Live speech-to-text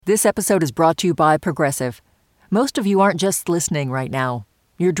This episode is brought to you by Progressive. Most of you aren't just listening right now.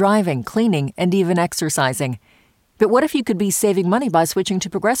 You're driving, cleaning, and even exercising. But what if you could be saving money by switching to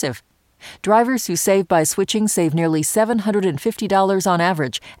Progressive? Drivers who save by switching save nearly $750 on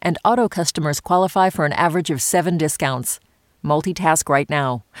average, and auto customers qualify for an average of 7 discounts. Multitask right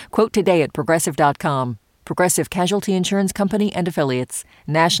now. Quote today at Progressive.com. Progressive Casualty Insurance Company and Affiliates.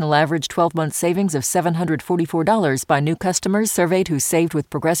 National average 12-month savings of $744 by new customers surveyed who saved with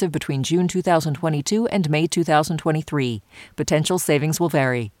Progressive between June 2022 and May 2023. Potential savings will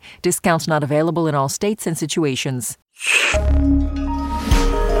vary. Discounts not available in all states and situations.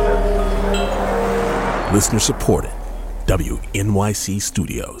 Listener supported. WNYC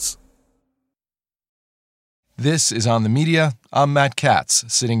Studios. This is On the Media. I'm Matt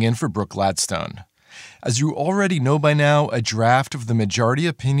Katz, sitting in for Brooke Gladstone. As you already know by now, a draft of the majority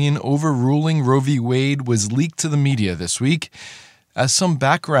opinion overruling Roe v. Wade was leaked to the media this week. As some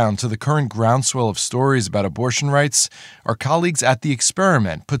background to the current groundswell of stories about abortion rights, our colleagues at The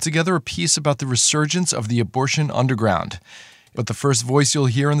Experiment put together a piece about the resurgence of the abortion underground. But the first voice you'll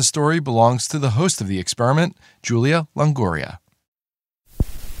hear in the story belongs to the host of The Experiment, Julia Longoria.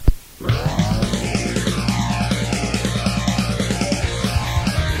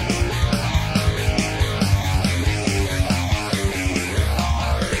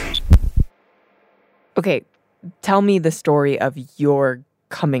 Okay, tell me the story of your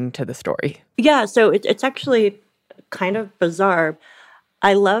coming to the story. Yeah, so it's actually kind of bizarre.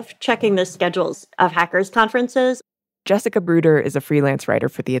 I love checking the schedules of hackers conferences. Jessica Bruder is a freelance writer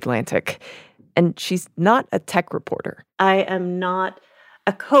for The Atlantic, and she's not a tech reporter. I am not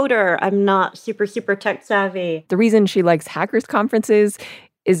a coder. I'm not super tech savvy. The reason she likes hackers conferences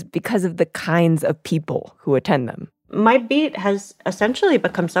is because of the kinds of people who attend them. My beat has essentially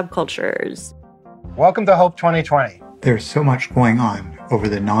become subcultures. Welcome to Hope 2020. There's so much going on over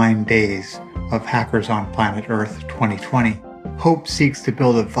the 9 days of Hackers on Planet Earth 2020. Hope seeks to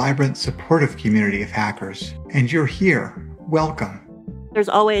build a vibrant, supportive community of hackers, and you're here. Welcome. There's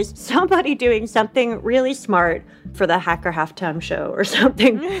always somebody doing something really smart for the Hacker Halftime show or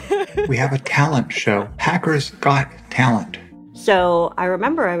something. We have a talent show, Hackers Got Talent. So I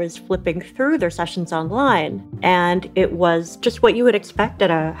remember I was flipping through their sessions online, and it was just what you would expect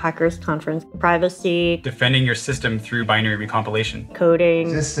at a hackers conference. Privacy. Defending your system through binary recompilation.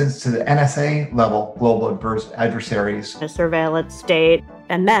 Coding. Resistance to the NSA-level global adversaries. A surveillance state.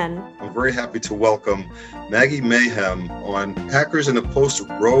 And then... I'm very happy to welcome Maggie Mayhem on Hackers in a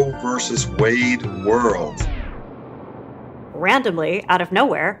Post-Roe versus Wade World. Randomly, out of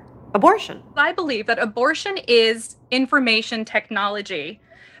nowhere, abortion. I believe that abortion is information technology.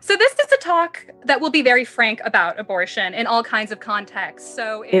 So this is a talk that will be very frank about abortion in all kinds of contexts.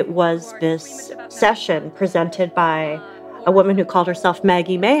 So it was this session presented by a woman who called herself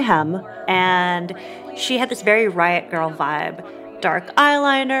Maggie Mayhem, and she had this very Riot Girl vibe. Dark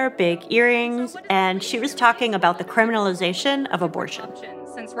eyeliner, big earrings, and she was talking about the criminalization of abortion.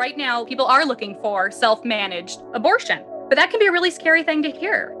 Since right now people are looking for self-managed abortion, but that can be a really scary thing to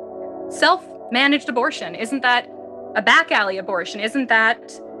hear. Self-managed abortion, isn't that a back alley abortion? Isn't that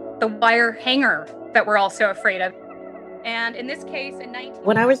the wire hanger that we're all so afraid of? And in this case,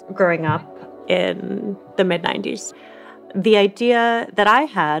 when I was growing up in the mid-90s, the idea that I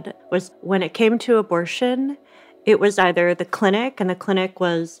had was when it came to abortion, it was either the clinic, and the clinic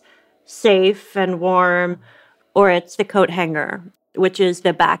was safe and warm, or it's the coat hanger, which is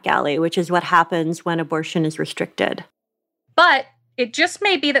the back alley, which is what happens when abortion is restricted. But it just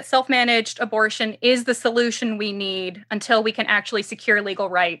may be that self-managed abortion is the solution we need until we can actually secure legal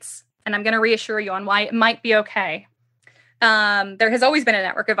rights. And I'm going to reassure you on why it might be okay. There has always been a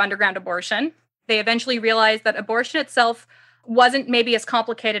network of underground abortion. They eventually realized that abortion itself wasn't maybe as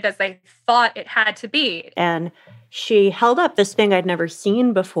complicated as they thought it had to be. And she held up this thing I'd never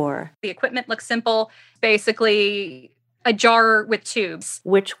seen before. The equipment looks simple, basically a jar with tubes.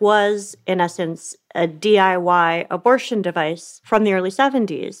 Which was, in essence, a DIY abortion device from the early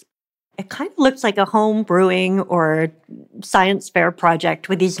 70s. It kind of looks like a home brewing or science fair project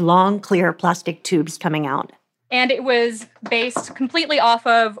with these long, clear plastic tubes coming out. And it was based completely off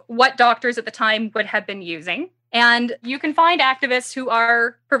of what doctors at the time would have been using. And you can find activists who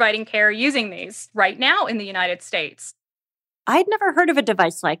are providing care using these right now in the United States. I'd never heard of a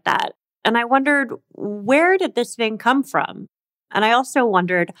device like that. And I wondered, where did this thing come from? And I also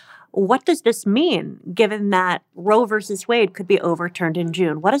wondered, what does this mean, given that Roe versus Wade could be overturned in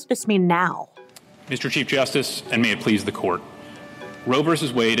June? What does this mean now? Mr. Chief Justice, and may it please the court, Roe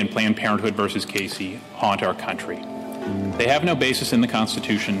versus Wade and Planned Parenthood versus Casey haunt our country. They have no basis in the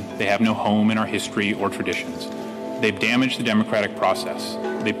Constitution. They have no home in our history or traditions. They've damaged the democratic process.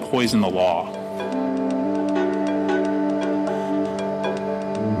 They poison the law.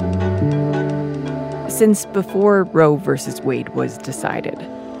 Since before Roe versus Wade was decided,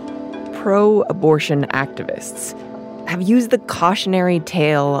 pro-abortion activists have used the cautionary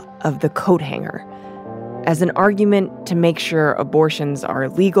tale of the coat hanger as an argument to make sure abortions are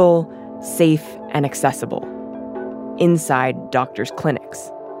legal, safe, and accessible inside doctors' clinics.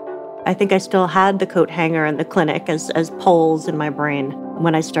 I think I still had the coat hanger in the clinic as poles in my brain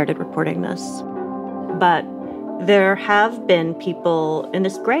when I started reporting this. But there have been people in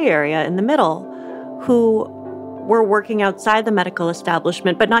this gray area in the middle who were working outside the medical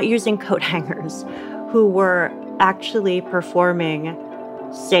establishment, but not using coat hangers, who were actually performing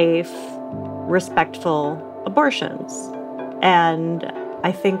safe, respectful abortions. And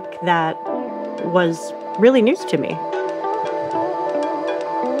I think that was really news to me.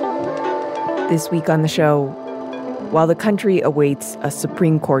 This week on the show, while the country awaits a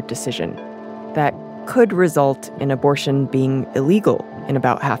Supreme Court decision that could result in abortion being illegal in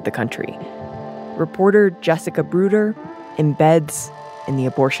about half the country, reporter Jessica Bruder embeds in the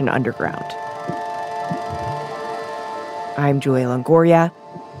abortion underground. I'm Julia Longoria.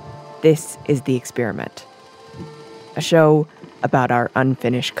 This is The Experiment, a show about our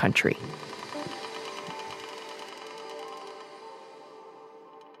unfinished country.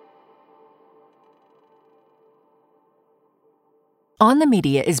 On the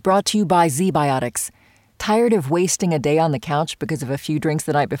Media is brought to you by ZBiotics. Tired of wasting a day on the couch because of a few drinks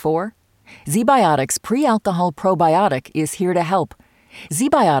the night before? ZBiotics Pre-Alcohol Probiotic is here to help.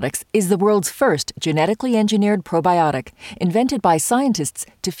 ZBiotics is the world's first genetically engineered probiotic, invented by scientists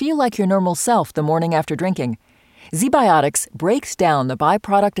to feel like your normal self the morning after drinking. ZBiotics breaks down the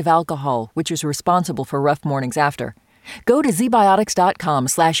byproduct of alcohol, which is responsible for rough mornings after. Go to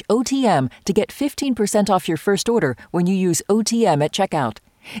zbiotics.com/OTM to get 15% off your first order when you use OTM at checkout.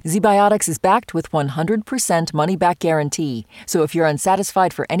 ZBiotics is backed with 100% money-back guarantee, so if you're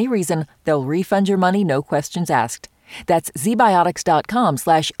unsatisfied for any reason, they'll refund your money, no questions asked. That's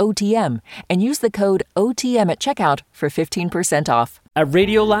zbiotics.com/OTM and use the code OTM at checkout for 15% off. At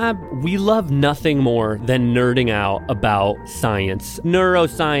Radiolab, we love nothing more than nerding out about science,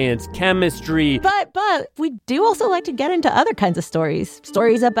 neuroscience, chemistry. But we do also like to get into other kinds of stories.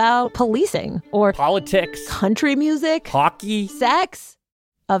 Stories about policing or politics, country music, hockey, sex.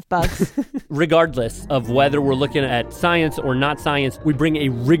 Of bugs. Regardless of whether we're looking at science or not science, we bring a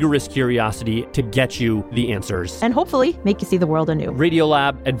rigorous curiosity to get you the answers. And hopefully make you see the world anew.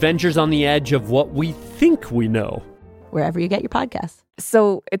 Radiolab, adventures on the edge of what we think we know. Wherever you get your podcasts.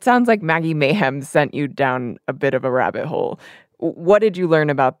 So it sounds like Maggie Mayhem sent you down a bit of a rabbit hole. What did you learn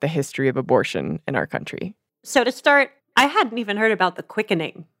about the history of abortion in our country? So to start, I hadn't even heard about the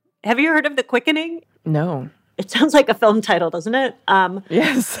quickening. Have you heard of the quickening? No. It sounds like a film title, doesn't it?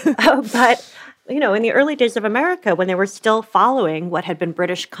 Yes. But, in the early days of America, when they were still following what had been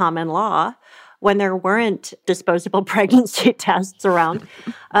British common law, when there weren't disposable pregnancy tests around,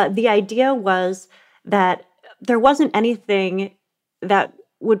 the idea was that there wasn't anything that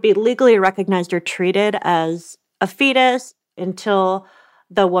would be legally recognized or treated as a fetus until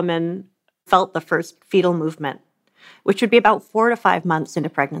the woman felt the first fetal movement, which would be about 4 to 5 months into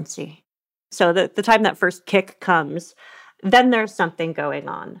pregnancy. So the time that first kick comes, then there's something going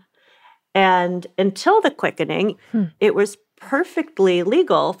on. And until the quickening, it was perfectly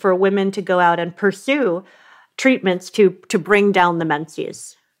legal for women to go out and pursue treatments to bring down the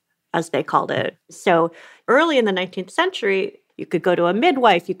menses, as they called it. So early in the 19th century, you could go to a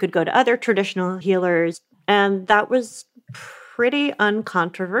midwife, you could go to other traditional healers, and that was pretty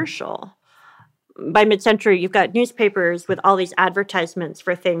uncontroversial. By mid-century, you've got newspapers with all these advertisements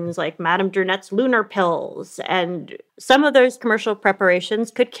for things like Madame Durnette's lunar pills, and some of those commercial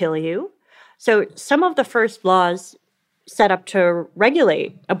preparations could kill you. So some of the first laws set up to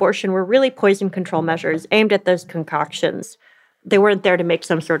regulate abortion were really poison control measures aimed at those concoctions. They weren't there to make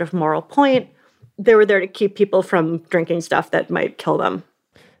some sort of moral point. They were there to keep people from drinking stuff that might kill them.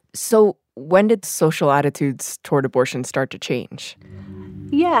 So when did social attitudes toward abortion start to change?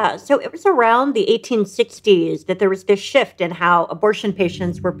 Yeah, so it was around the 1860s that there was this shift in how abortion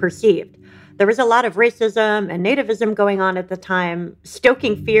patients were perceived. There was a lot of racism and nativism going on at the time,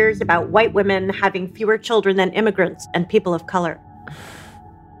 stoking fears about white women having fewer children than immigrants and people of color.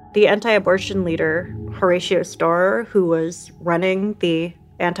 The anti-abortion leader, Horatio Storer, who was running the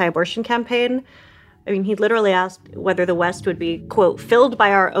anti-abortion campaign, he literally asked whether the West would be, quote, filled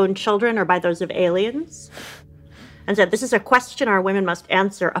by our own children or by those of aliens. And said, this is a question our women must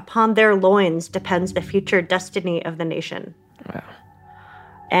answer. Upon their loins depends the future destiny of the nation. Wow.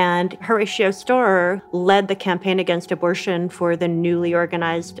 And Horatio Storer led the campaign against abortion for the newly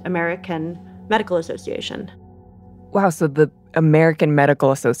organized American Medical Association. Wow, so the American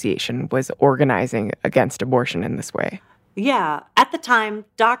Medical Association was organizing against abortion in this way. Yeah. At the time,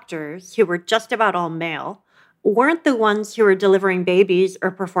 doctors, who were just about all male, weren't the ones who were delivering babies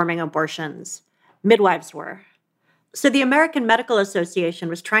or performing abortions. Midwives were. So the American Medical Association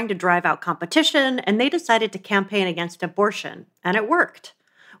was trying to drive out competition, and they decided to campaign against abortion, and it worked.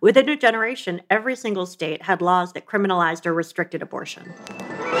 Within a generation, every single state had laws that criminalized or restricted abortion.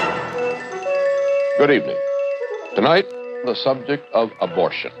 Good evening. Tonight, the subject of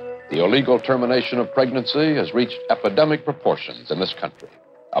abortion. The illegal termination of pregnancy has reached epidemic proportions in this country.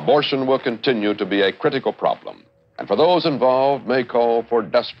 Abortion will continue to be a critical problem, and for those involved may call for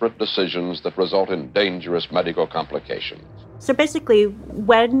desperate decisions that result in dangerous medical complications. So basically,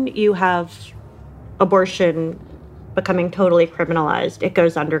 when you have abortion becoming totally criminalized, it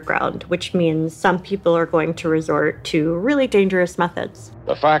goes underground, which means some people are going to resort to really dangerous methods.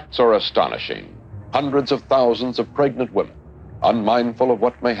 The facts are astonishing. Hundreds of thousands of pregnant women, unmindful of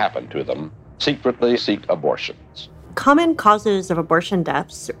what may happen to them, secretly seek abortions. Common causes of abortion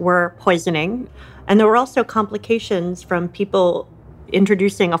deaths were poisoning, and there were also complications from people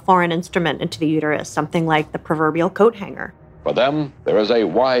introducing a foreign instrument into the uterus, something like the proverbial coat hanger. For them, there is a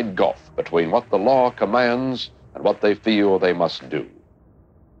wide gulf between what the law commands and what they feel they must do.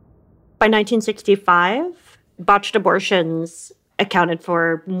 By 1965, botched abortions accounted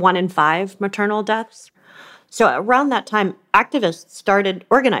for 1 in 5 maternal deaths. So around that time, activists started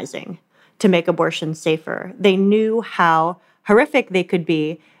organizing to make abortions safer. They knew how horrific they could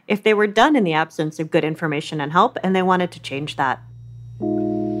be if they were done in the absence of good information and help, and they wanted to change that.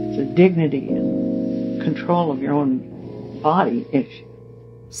 It's a dignity and control of your own body issue.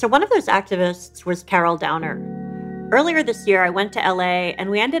 So one of those activists was Carol Downer. Earlier this year, I went to LA, and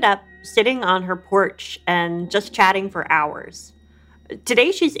we ended up sitting on her porch and just chatting for hours.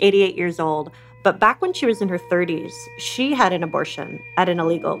 Today, she's 88 years old, but back when she was in her 30s, she had an abortion at an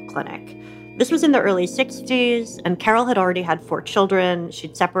illegal clinic. This was in the early 60s, and Carol had already had 4 children.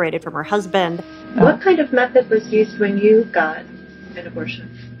 She'd separated from her husband. What kind of method was used when you got an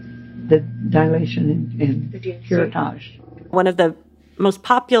abortion? The dilation and curettage. One of the most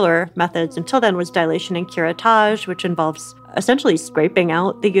popular methods until then was dilation and curettage, which involves essentially scraping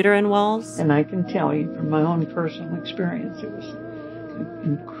out the uterine walls. And I can tell you from my own personal experience, it was an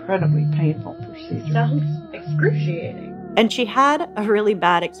incredibly painful procedure. Sounds excruciating. And she had a really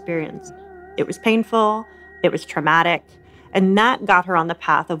bad experience. It was painful, it was traumatic, and that got her on the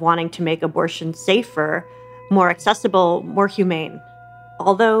path of wanting to make abortion safer, more accessible, more humane.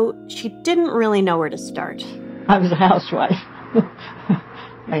 Although she didn't really know where to start. I was a housewife.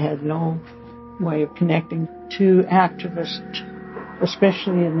 I had no way of connecting to activists,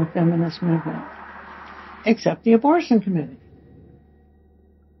 especially in the feminist movement, except the abortion committee.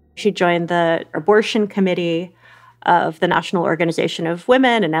 She joined the abortion committee of the National Organization of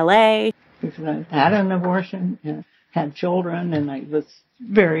Women in LA. Because I had an abortion and had children, and I was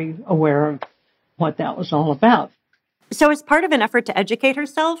very aware of what that was all about. So as part of an effort to educate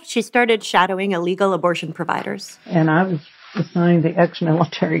herself, she started shadowing illegal abortion providers. And I was assigned the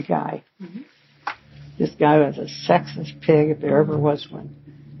ex-military guy. Mm-hmm. This guy was a sexist pig, if there ever was one.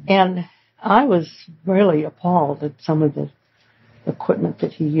 And I was really appalled at some of the equipment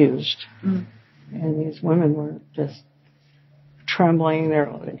that he used. Mm. And these women were just trembling.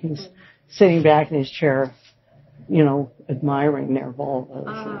 He's sitting back in his chair, admiring their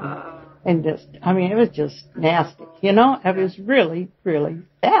vulvas. And just, it was just nasty. It was really, really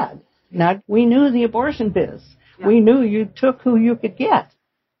bad. Now, we knew the abortion biz. Yeah. We knew you took who you could get.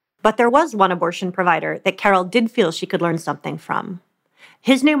 But there was one abortion provider that Carol did feel she could learn something from.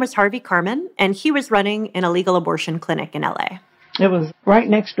 His name was Harvey Karman, and he was running an illegal abortion clinic in LA. It was right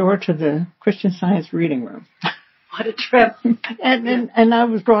next door to the Christian Science reading room. What a trip. And I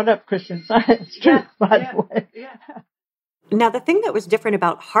was brought up Christian Science, too, by the way. Yeah. Now, the thing that was different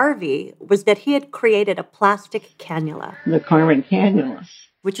about Harvey was that he had created a plastic cannula. The Karman cannula.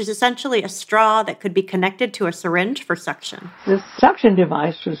 Which is essentially a straw that could be connected to a syringe for suction. This suction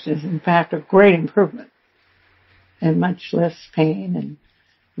device was, in fact, a great improvement. And much less pain and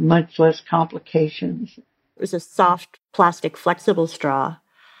much less complications. It was a soft, plastic, flexible straw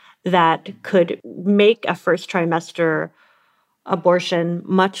that could make a first trimester abortion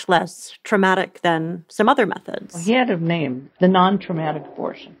much less traumatic than some other methods. Well, he had a name, the non-traumatic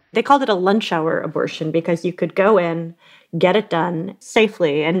abortion. They called it a lunch hour abortion because you could go in, get it done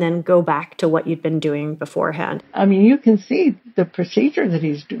safely, and then go back to what you'd been doing beforehand. You can see the procedure that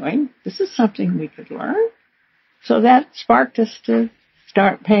he's doing. This is something we could learn. So that sparked us to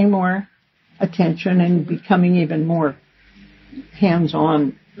start paying more attention and becoming even more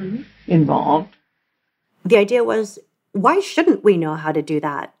hands-on involved. The idea was, why shouldn't we know how to do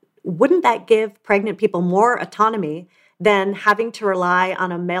that? Wouldn't that give pregnant people more autonomy than having to rely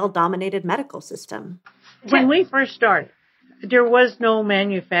on a male-dominated medical system? When we first started, there was no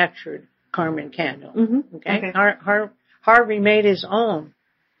manufactured Carmen cannula. Okay. Harvey made his own.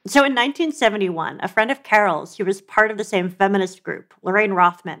 So in 1971, a friend of Carol's, who was part of the same feminist group, Lorraine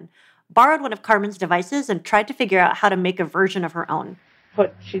Rothman, borrowed one of Carmen's devices and tried to figure out how to make a version of her own.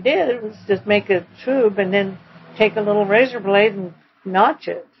 What she did was just make a tube and then take a little razor blade and notch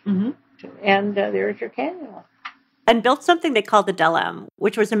it. And there's your cannula. And built something they called the Del-Em,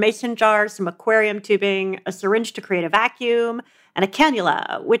 which was a mason jar, some aquarium tubing, a syringe to create a vacuum, and a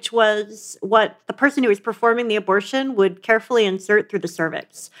cannula, which was what the person who was performing the abortion would carefully insert through the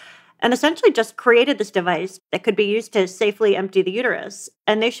cervix. And essentially just created this device that could be used to safely empty the uterus.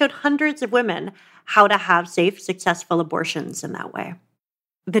 And they showed hundreds of women how to have safe, successful abortions in that way.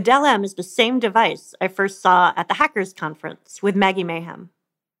 The Del-Em is the same device I first saw at the Hackers Conference with Maggie Mayhem.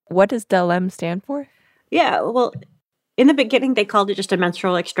 What does Del-Em stand for? Yeah, well, in the beginning, they called it just a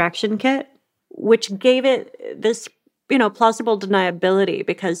menstrual extraction kit, which gave it this, plausible deniability,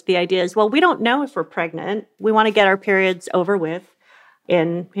 because the idea is, well, we don't know if we're pregnant. We want to get our periods over with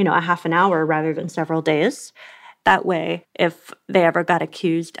in, a half an hour rather than several days. That way, if they ever got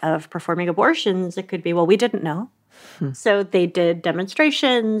accused of performing abortions, it could be, well, we didn't know. So they did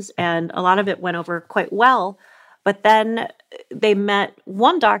demonstrations, and a lot of it went over quite well. But then they met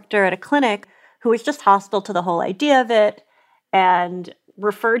one doctor at a clinic who was just hostile to the whole idea of it and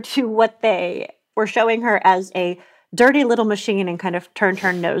referred to what they were showing her as a dirty little machine and kind of turned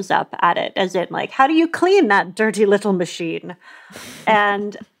her nose up at it, as in, like, how do you clean that dirty little machine?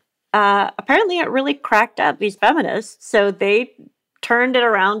 And apparently it really cracked up these feminists. So they turned it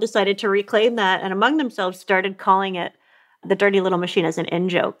around, decided to reclaim that, and among themselves started calling it the dirty little machine as an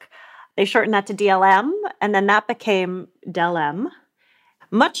in-joke. They shortened that to DLM, and then that became Del-Em.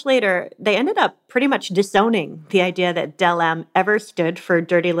 Much later, they ended up pretty much disowning the idea that Del-Em ever stood for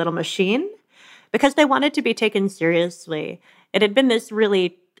dirty little machine because they wanted to be taken seriously. It had been this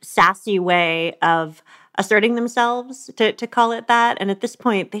really sassy way of asserting themselves, to call it that. And at this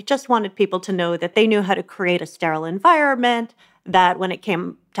point, they just wanted people to know that they knew how to create a sterile environment, that when it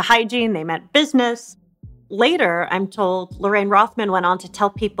came to hygiene, they meant business. Later, I'm told, Lorraine Rothman went on to tell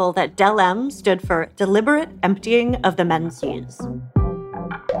people that Del-Em stood for deliberate emptying of the menses.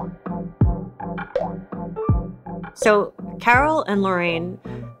 So Carol and Lorraine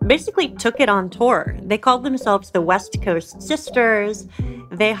basically took it on tour. They called themselves the West Coast Sisters.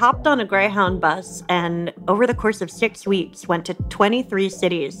 They hopped on a Greyhound bus and over the course of 6 weeks went to 23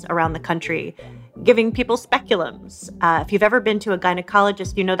 cities around the country, giving people speculums. If you've ever been to a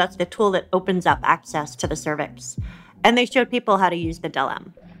gynecologist, you know that's the tool that opens up access to the cervix. And they showed people how to use the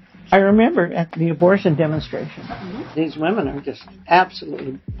Del-Em. I remember at the abortion demonstration, these women are just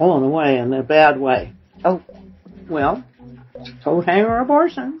absolutely blown away in a bad way. Oh, well, coat hanger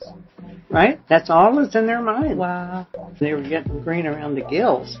abortions, right? That's all that's in their mind. Wow. They were getting green around the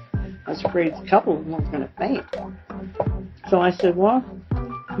gills. I was afraid a couple of them were going to faint. So I said, well,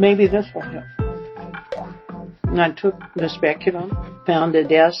 maybe this will help. And I took the speculum, found a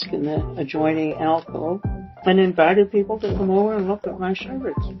desk in the adjoining alcove, and invited people to come over and look at my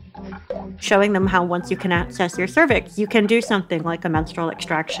cervix. Showing them how once you can access your cervix, you can do something like a menstrual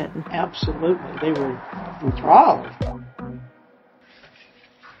extraction. Absolutely. They were enthralled.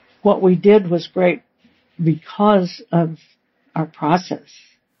 What we did was great because of our process.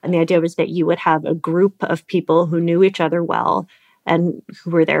 And the idea was that you would have a group of people who knew each other well and who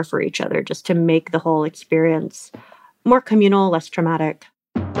were there for each other, just to make the whole experience more communal, less traumatic.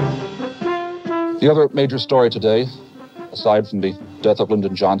 The other major story today, aside from the death of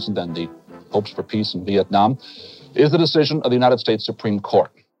Lyndon Johnson and the hopes for peace in Vietnam, is the decision of the United States Supreme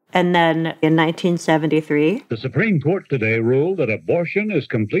Court. And then in 1973, the Supreme Court today ruled that abortion is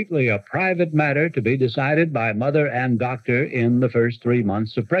completely a private matter to be decided by mother and doctor in the first 3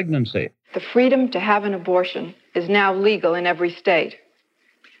 months of pregnancy. The freedom to have an abortion is now legal in every state.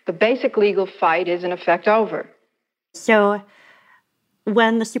 The basic legal fight is in effect over. So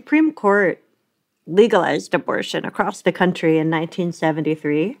when the Supreme Court legalized abortion across the country in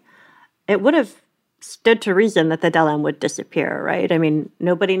 1973, it would have stood to reason that the Del-Em would disappear, right? I mean,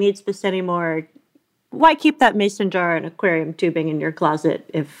 nobody needs this anymore. Why keep that mason jar and aquarium tubing in your closet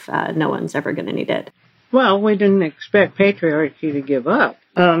if no one's ever going to need it? Well, we didn't expect patriarchy to give up.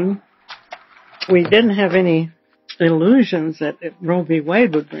 We didn't have any illusions that Roe v.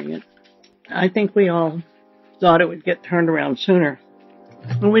 Wade would bring it. I think we all thought it would get turned around sooner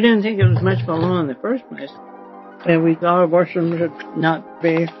Well, we didn't think it was much of a law in the first place. And we thought abortion should not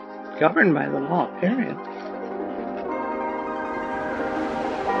be governed by the law, period.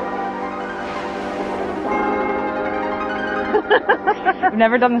 I've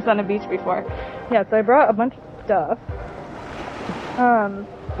never done this on a beach before. Yeah, so I brought a bunch of stuff.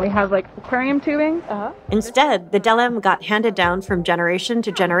 We have like aquarium tubing. Instead, the Del-M got handed down from generation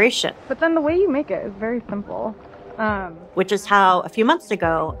to generation. But then the way you make it is very simple. Which is how, a few months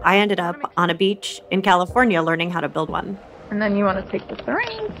ago, I ended up on a beach in California learning how to build one. And then you want to take the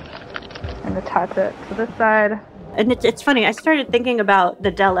syringe and attach it to this side. And it's funny, I started thinking about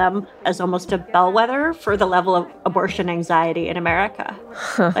the Del-M as almost a bellwether for the level of abortion anxiety in America.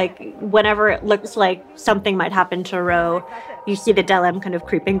 Like, whenever it looks like something might happen to Roe, you see the Del-M kind of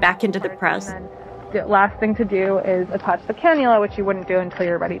creeping back into the press. And the last thing to do is attach the cannula, which you wouldn't do until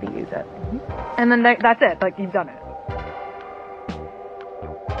you're ready to use it. And then that's it, like, you've done it.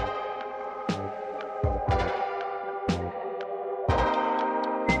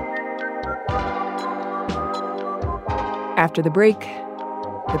 After the break,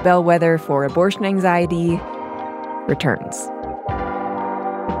 the bellwether for abortion anxiety returns.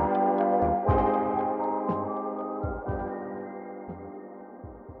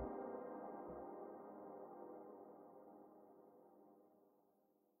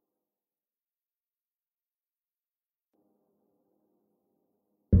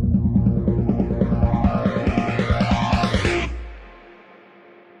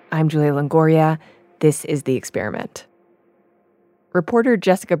 I'm Julia Longoria. This is The Experiment. Reporter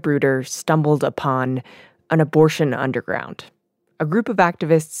Jessica Bruder stumbled upon an abortion underground, a group of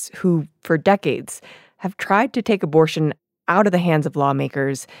activists who, for decades, have tried to take abortion out of the hands of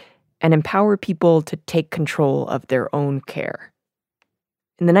lawmakers and empower people to take control of their own care.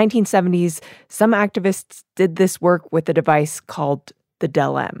 In the 1970s, some activists did this work with a device called the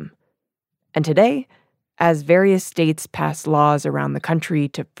Del-M. And today, as various states pass laws around the country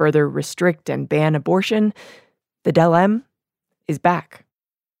to further restrict and ban abortion, the Del-M is back.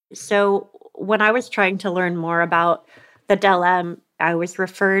 So when I was trying to learn more about the Del-M, I was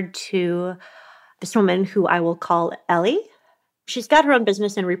referred to this woman who I will call Ellie. She's got her own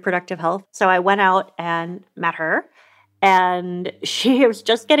business in reproductive health. So I went out and met her. And she was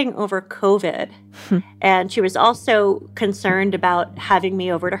just getting over COVID. And she was also concerned about having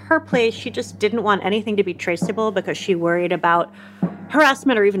me over to her place. She just didn't want anything to be traceable because she worried about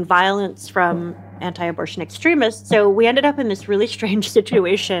harassment or even violence from anti-abortion extremists. So we ended up in this really strange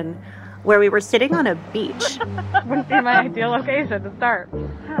situation where we were sitting on a beach. Wouldn't be my ideal location to start.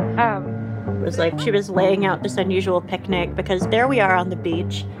 It was like she was laying out this unusual picnic because there we are on the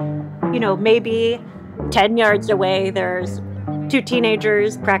beach. You know, maybe 10 yards away, there's two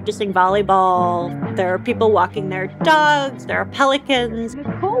teenagers practicing volleyball. There are people walking their dogs. There are pelicans. It's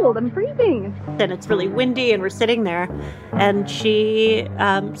cold. I'm freezing. And it's really windy, and we're sitting there. And she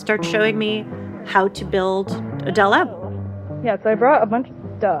starts showing me how to build a Del-M. Yeah, so I brought a bunch of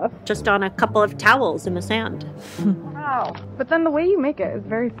stuff. Just on a couple of towels in the sand. Wow. But then the way you make it is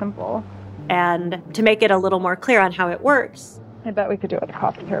very simple. And to make it a little more clear on how it works, I bet we could do it with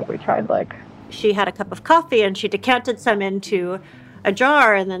coffee here if we tried, like... She had a cup of coffee, and she decanted some into a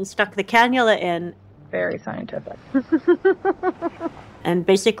jar and then stuck the cannula in. Very scientific. And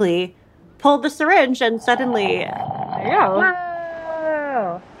basically pulled the syringe, and suddenly... There you go.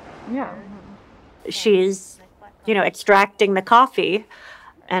 Wow. Yeah. She's, extracting the coffee,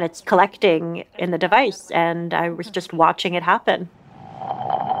 and it's collecting in the device, and I was just watching it happen.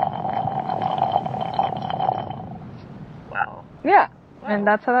 Wow. Yeah, and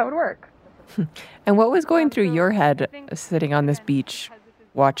that's how that would work. And what was going through your head sitting on this beach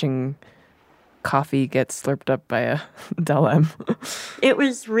watching coffee get slurped up by a Del-M? It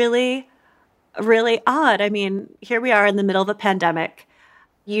was really, really odd. I mean, here we are in the middle of a pandemic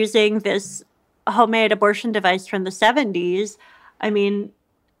using this homemade abortion device from the 70s. I mean,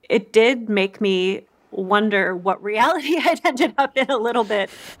 it did make me wonder what reality I'd ended up in a little bit.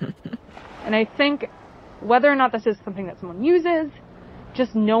 And I think whether or not this is something that someone uses,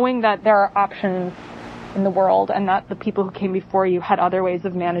 just knowing that there are options in the world and that the people who came before you had other ways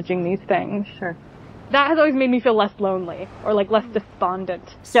of managing these things. Sure. That has always made me feel less lonely or less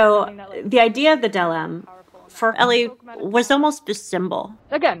despondent. So the idea of the Del-M for Ellie was almost a symbol.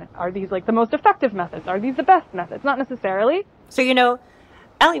 Again, are these the most effective methods? Are these the best methods? Not necessarily. So,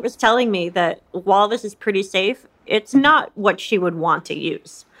 Ellie was telling me that while this is pretty safe, it's not what she would want to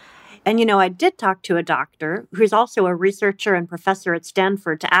use. And, I did talk to a doctor who's also a researcher and professor at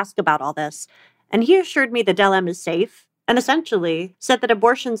Stanford to ask about all this. And he assured me the Del-M is safe and essentially said that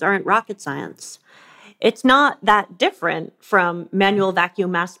abortions aren't rocket science. It's not that different from manual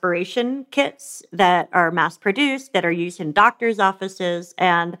vacuum aspiration kits that are mass-produced, that are used in doctors' offices,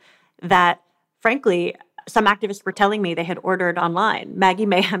 and that, frankly, some activists were telling me they had ordered online. Maggie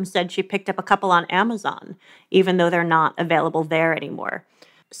Mayhem said she picked up a couple on Amazon, even though they're not available there anymore.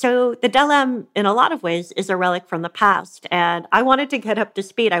 So the Del-Em, in a lot of ways, is a relic from the past, and I wanted to get up to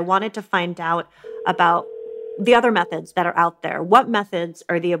speed. I wanted to find out about the other methods that are out there. What methods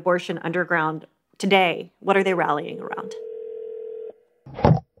are the abortion underground today? What are they rallying around?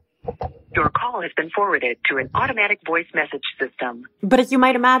 Your call has been forwarded to an automatic voice message system. But as you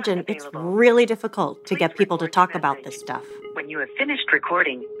might imagine, it's really difficult to get people to talk about this stuff. When you have finished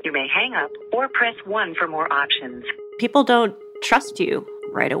recording, you may hang up or press 1 for more options. People don't trust you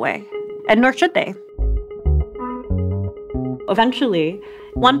right away, and nor should they. Eventually,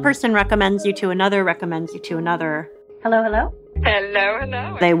 one person recommends you to another, recommends you to another. Hello, hello? Hello,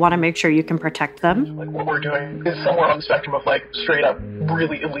 hello. They want to make sure you can protect them. Like, what we're doing is somewhere on the spectrum of, like, straight up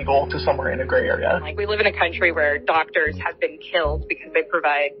really illegal to somewhere in a gray area. Like, we live in a country where doctors have been killed because they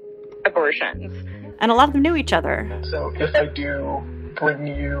provide abortions. And a lot of them knew each other. So if I do bring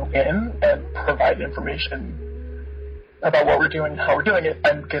you in and provide information about what we're doing and how we're doing it,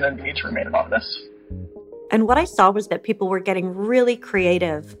 I'm going to need to remain anonymous. And what I saw was that people were getting really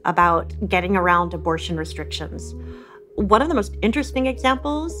creative about getting around abortion restrictions. One of the most interesting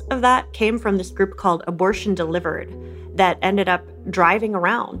examples of that came from this group called Abortion Delivered that ended up driving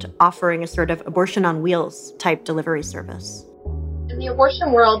around offering a sort of abortion on wheels type delivery service. In the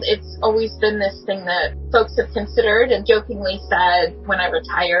abortion world, it's always been this thing that folks have considered and jokingly said, when I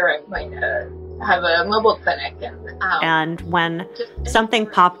retire, I'm going to have a mobile clinic. And when something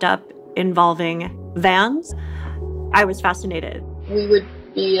popped up involving vans, I was fascinated. We would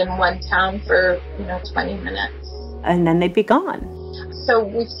be in one town for, 20 minutes. And then they'd be gone. So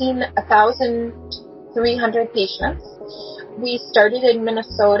we've seen 1,300 patients. We started in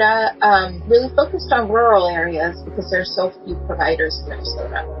Minnesota, really focused on rural areas because there's so few providers in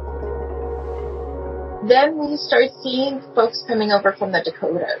Minnesota. Then we started seeing folks coming over from the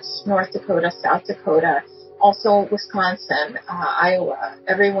Dakotas, North Dakota, South Dakota, also Wisconsin, Iowa.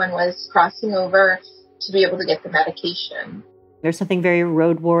 Everyone was crossing over to be able to get the medication. There's something very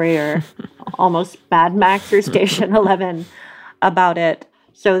Road Warrior, almost Mad Max or Station 11 about it.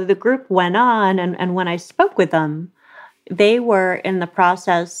 So the group went on, and when I spoke with them, they were in the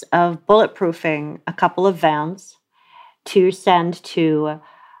process of bulletproofing a couple of vans to send to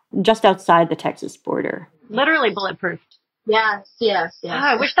just outside the Texas border. Literally bulletproofed. Yes. Oh,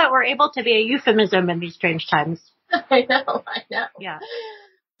 I wish that were able to be a euphemism in these strange times. I know. Yeah.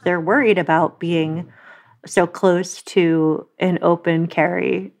 They're worried about being so close to an open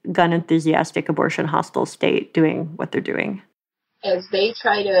carry, gun enthusiastic, abortion hostile state doing what they're doing. As they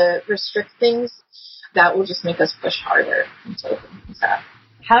try to restrict things, that will just make us push harder to open things up.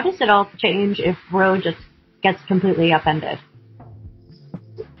 How does it all change if Roe just gets completely upended?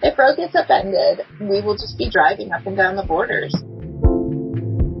 If Roe gets upended, we will just be driving up and down the borders.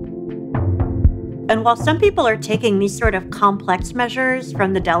 And while some people are taking these sort of complex measures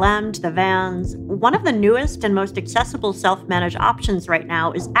from the Del-Em to the vans, one of the newest and most accessible self-managed options right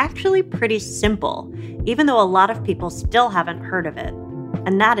now is actually pretty simple, even though a lot of people still haven't heard of it.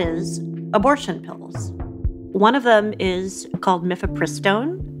 And that is abortion pills. One of them is called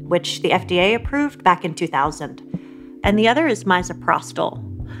mifepristone, which the FDA approved back in 2000. And the other is misoprostol,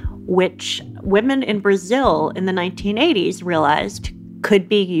 which women in Brazil in the 1980s realized could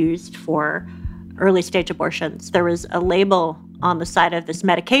be used for early-stage abortions. There was a label on the side of this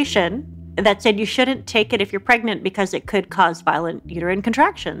medication that said you shouldn't take it if you're pregnant because it could cause violent uterine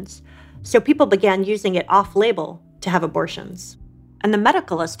contractions. So people began using it off-label to have abortions. And the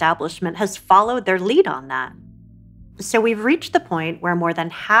medical establishment has followed their lead on that. So we've reached the point where more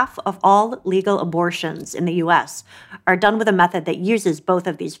than half of all legal abortions in the U.S. are done with a method that uses both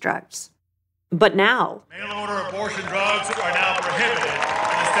of these drugs. But now, mail-order abortion drugs are now prohibited in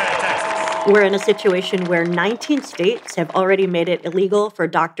the state of Texas. We're in a situation where 19 states have already made it illegal for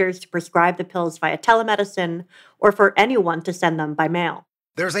doctors to prescribe the pills via telemedicine or for anyone to send them by mail.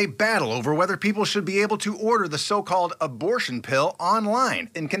 There's a battle over whether people should be able to order the so-called abortion pill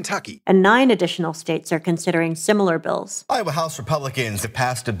online in Kentucky. And 9 additional states are considering similar bills. Iowa House Republicans have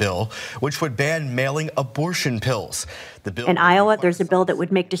passed a bill which would ban mailing abortion pills. In Iowa, there's a bill that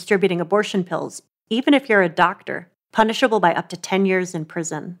would make distributing abortion pills, even if you're a doctor, punishable by up to 10 years in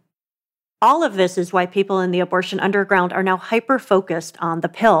prison. All of this is why people in the abortion underground are now hyper-focused on the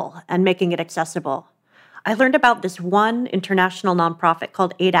pill and making it accessible. I learned about this one international nonprofit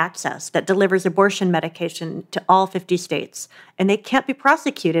called Aid Access that delivers abortion medication to all 50 states, and they can't be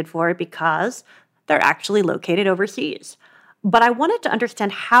prosecuted for it because they're actually located overseas. But I wanted to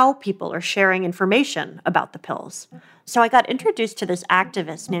understand how people are sharing information about the pills. So I got introduced to this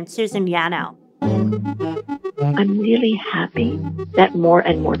activist named Susan Yanow. I'm really happy that more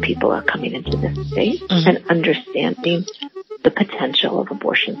and more people are coming into this space and understanding the potential of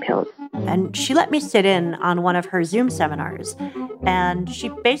abortion pills. And she let me sit in on one of her Zoom seminars. And she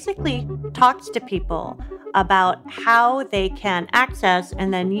basically talks to people about how they can access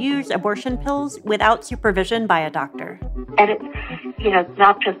and then use abortion pills without supervision by a doctor. And it's,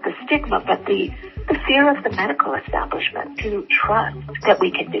 not just the stigma, but the fear of the medical establishment to trust that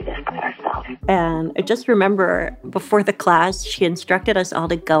we can do this by ourselves. And I just remember before the class, she instructed us all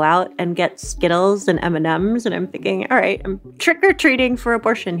to go out and get Skittles and M&Ms. And I'm thinking, all right, I'm trick-or-treating for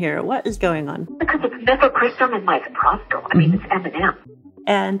abortion here. What is going on? Because it's mifepristone and misoprostol. I mean, it's M&M.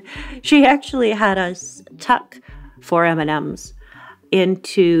 And she actually had us tuck 4 M&Ms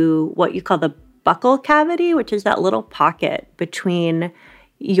into what you call the buccal cavity, which is that little pocket between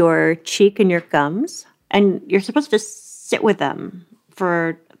your cheek and your gums. And you're supposed to sit with them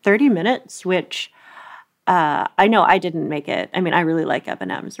for 30 minutes, which I know I didn't make it. I mean, I really like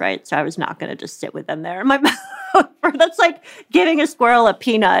M&Ms, right? So I was not going to just sit with them there in my mouth. That's like giving a squirrel a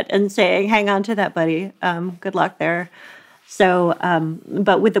peanut and saying, hang on to that, buddy. Good luck there. So,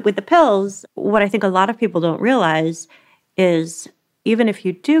 but with the pills, what I think a lot of people don't realize is even if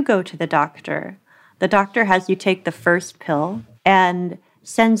you do go to the doctor has you take the first pill and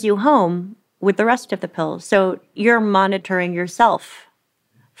sends you home with the rest of the pills. So you're monitoring yourself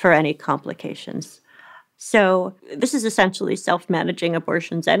for any complications. So this is essentially self-managing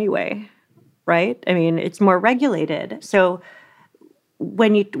abortions anyway, right? I mean, it's more regulated. So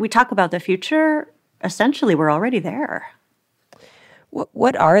when we talk about the future, essentially we're already there.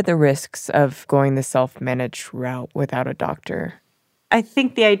 What are the risks of going the self-managed route without a doctor? I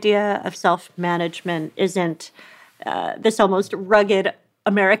think the idea of self-management isn't this almost rugged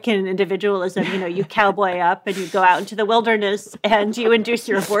American individualism. You cowboy up and you go out into the wilderness and you induce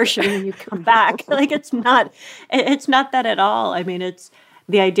your abortion and you come back. Like, it's not that at all. I mean,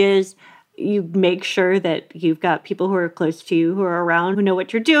 the idea is you make sure that you've got people who are close to you, who are around, who know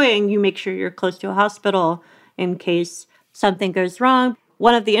what you're doing. You make sure you're close to a hospital in case something goes wrong.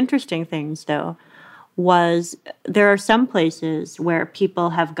 One of the interesting things, though, was there are some places where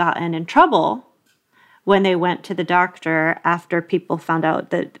people have gotten in trouble when they went to the doctor after people found out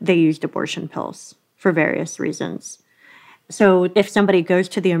that they used abortion pills for various reasons. So if somebody goes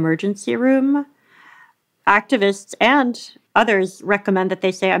to the emergency room, activists and others recommend that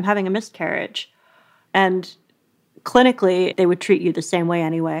they say, I'm having a miscarriage. And clinically, they would treat you the same way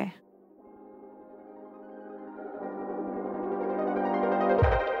anyway.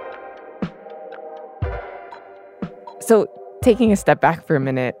 So taking a step back for a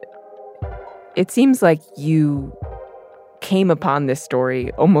minute, it seems like you came upon this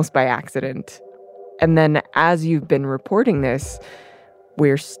story almost by accident. And then as you've been reporting this,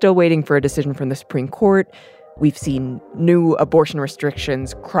 we're still waiting for a decision from the Supreme Court. We've seen new abortion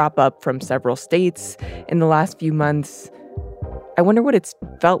restrictions crop up from several states in the last few months. I wonder what it's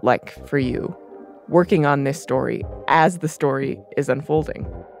felt like for you working on this story as the story is unfolding.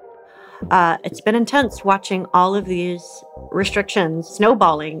 It's been intense watching all of these restrictions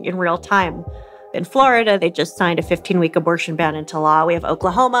snowballing in real time. In Florida, they just signed a 15-week abortion ban into law. We have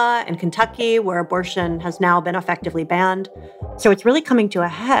Oklahoma and Kentucky, where abortion has now been effectively banned. So it's really coming to a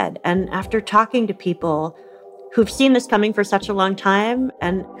head. And after talking to people who've seen this coming for such a long time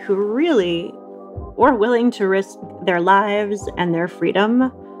and who really were willing to risk their lives and their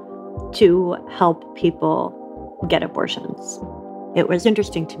freedom to help people get abortions, it was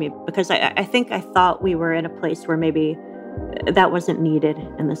interesting to me because I think I thought we were in a place where maybe that wasn't needed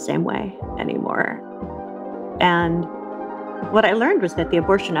in the same way anymore. And what I learned was that the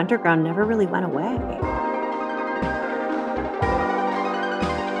abortion underground never really went away.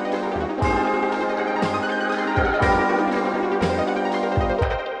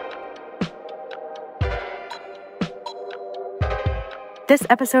 This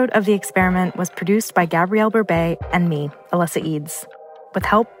episode of The Experiment was produced by Gabrielle Burbet and me, Alyssa Eads, with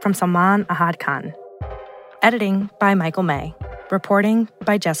help from Salman Ahad Khan. Editing by Michael May. Reporting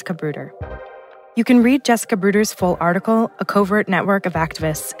by Jessica Bruder. You can read Jessica Bruder's full article, A Covert Network of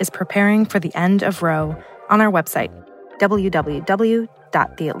Activists is Preparing for the End of Roe, on our website,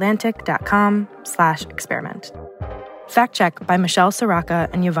 www.theatlantic.com/experiment. Fact check by Michelle Soraka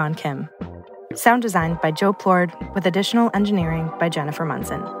and Yvonne Kim. Sound design by Joe Plord, with additional engineering by Jennifer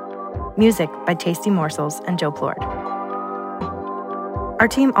Munson. Music by Tasty Morsels and Joe Plord. Our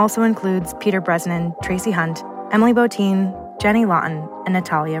team also includes Peter Bresnan, Tracy Hunt, Emily Botine, Jenny Lawton, and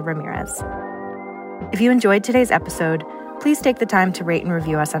Natalia Ramirez. If you enjoyed today's episode, please take the time to rate and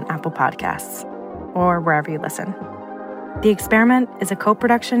review us on Apple Podcasts or wherever you listen. The Experiment is a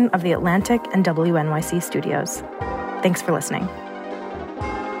co-production of The Atlantic and WNYC Studios. Thanks for listening.